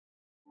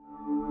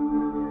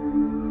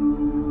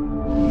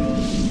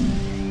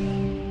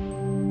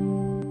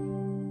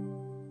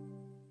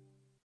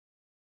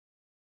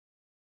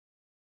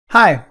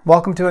Hi,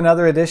 welcome to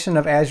another edition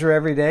of Azure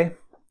Every Day.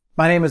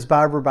 My name is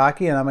Bob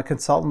Rubaki and I'm a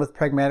consultant with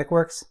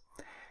PragmaticWorks.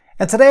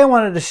 And today I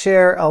wanted to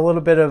share a little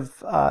bit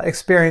of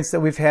experience that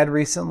we've had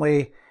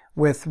recently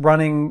with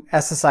running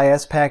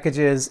SSIS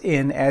packages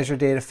in Azure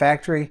Data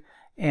Factory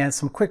and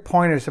some quick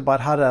pointers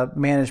about how to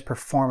manage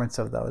performance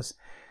of those.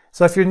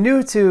 So if you're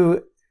new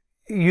to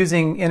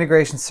using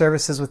integration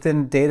services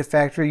within Data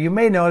Factory, you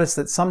may notice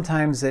that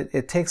sometimes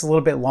it takes a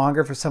little bit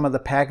longer for some of the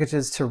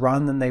packages to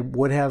run than they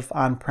would have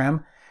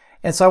on-prem.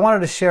 And so I wanted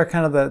to share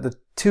kind of the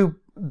two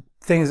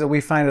things that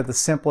we find are the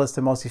simplest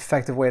and most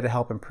effective way to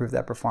help improve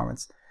that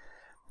performance.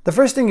 The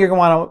first thing you're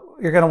going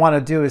to want to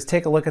do is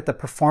take a look at the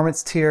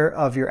performance tier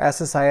of your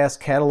SSIS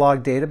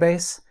catalog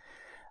database.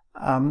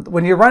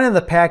 When you're running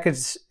the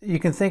package, you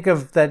can think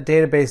of that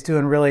database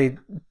doing really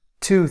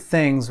two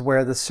things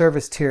where the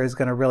service tier is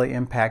going to really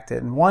impact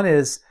it. And one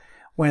is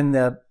when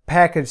the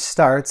package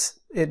starts,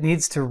 it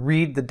needs to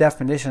read the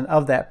definition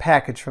of that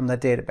package from the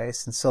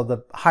database. And so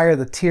the higher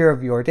the tier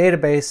of your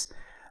database,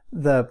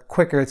 the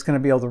quicker it's going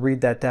to be able to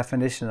read that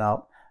definition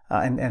out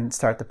and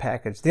start the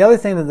package. The other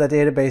thing that the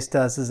database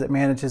does is it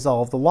manages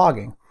all of the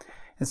logging.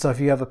 And so if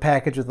you have a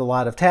package with a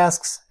lot of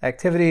tasks,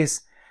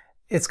 activities,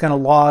 it's going to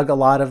log a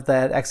lot of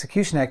that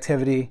execution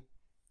activity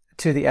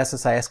to the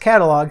SSIS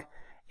catalog.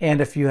 And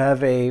if you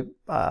have a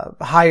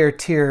higher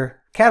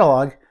tier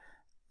catalog,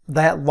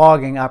 that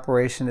logging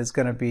operation is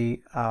going to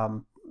be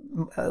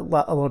a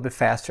little bit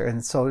faster.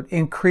 And so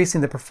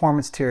increasing the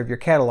performance tier of your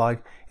catalog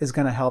is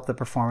going to help the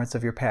performance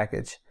of your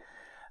package.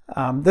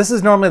 This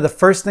is normally the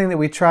first thing that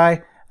we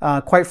try.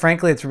 Quite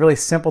frankly, it's really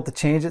simple to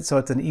change it, so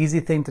it's an easy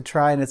thing to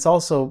try, and it's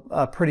also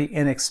pretty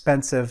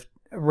inexpensive,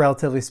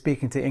 relatively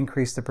speaking, to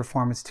increase the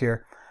performance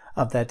tier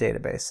of that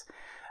database.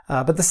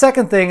 But the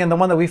second thing, and the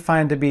one that we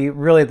find to be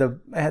really to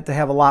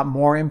have a lot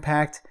more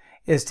impact,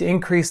 is to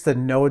increase the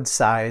node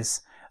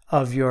size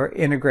of your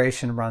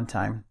integration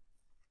runtime.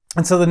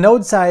 And so the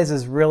node size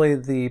is really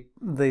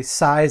the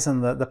size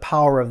and the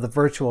power of the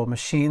virtual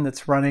machine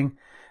that's running,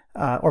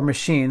 or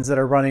machines that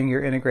are running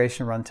your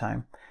integration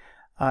runtime.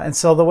 And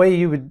so the way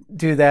you would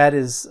do that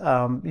is,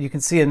 you can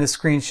see in this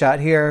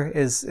screenshot here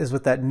is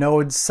with that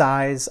node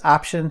size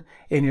option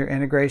in your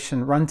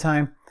integration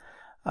runtime.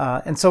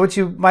 And so what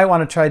you might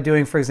want to try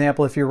doing, for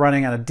example, if you're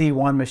running on a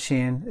D1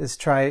 machine, is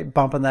try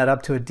bumping that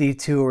up to a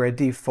D2 or a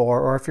D4,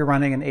 or if you're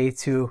running an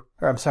A2,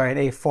 or I'm sorry, an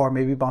A4,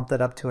 maybe bump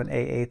that up to an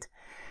A8.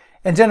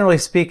 And generally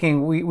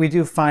speaking, we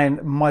do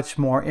find much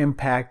more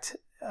impact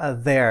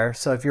there.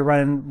 So if you're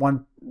running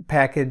one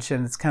package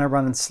and it's kind of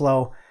running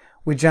slow,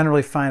 we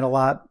generally find a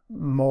lot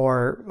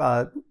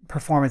more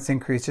performance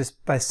increase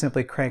just by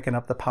simply cranking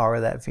up the power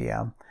of that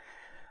VM.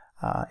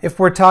 If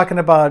we're talking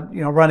about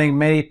running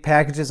many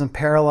packages in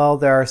parallel,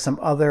 there are some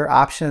other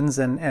options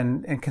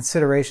and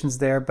considerations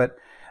there. But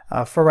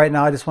for right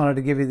now, I just wanted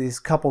to give you these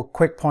couple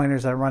quick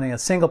pointers on running a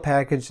single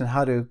package and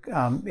how to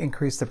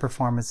increase the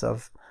performance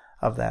of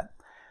that.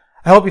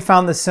 I hope you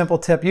found this simple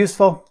tip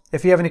useful.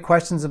 If you have any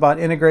questions about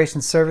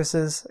integration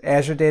services,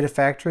 Azure Data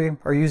Factory,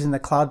 or using the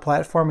cloud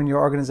platform in your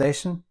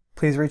organization,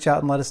 please reach out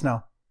and let us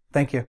know.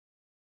 Thank you.